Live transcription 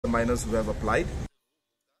minors who have applied.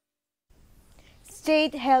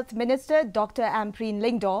 State Health Minister Dr. Ampreen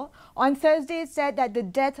Lingdor on Thursday said that the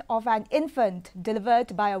death of an infant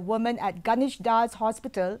delivered by a woman at Ganesh Das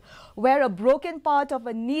Hospital, where a broken part of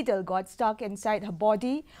a needle got stuck inside her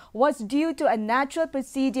body, was due to a natural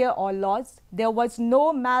procedure or loss. There was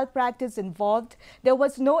no malpractice involved. There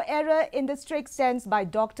was no error in the strict sense by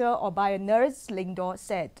doctor or by a nurse, Lingdor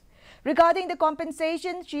said. Regarding the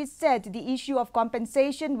compensation, she said the issue of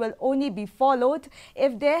compensation will only be followed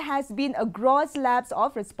if there has been a gross lapse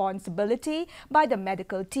of responsibility by the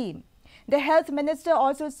medical team. The health minister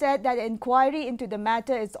also said that inquiry into the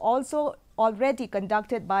matter is also already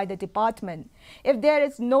conducted by the department. If there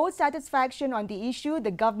is no satisfaction on the issue, the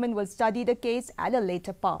government will study the case at a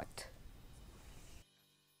later part.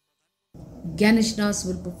 Ganesh Das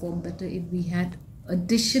will perform better if we had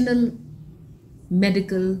additional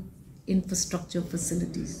medical infrastructure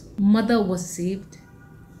facilities. Mother was saved.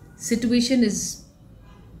 Situation is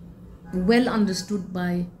well understood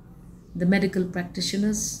by the medical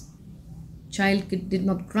practitioners. Child did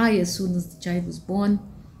not cry as soon as the child was born,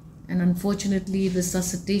 and unfortunately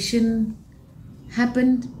resuscitation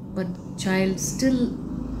happened, but child still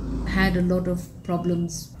had a lot of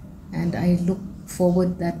problems, and I look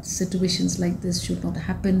forward that situations like this should not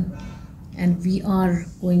happen, and we are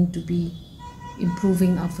going to be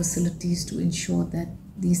improving our facilities to ensure that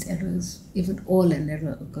these errors, if at all an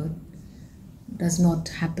error occurred, does not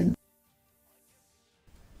happen.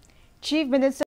 Chief Minister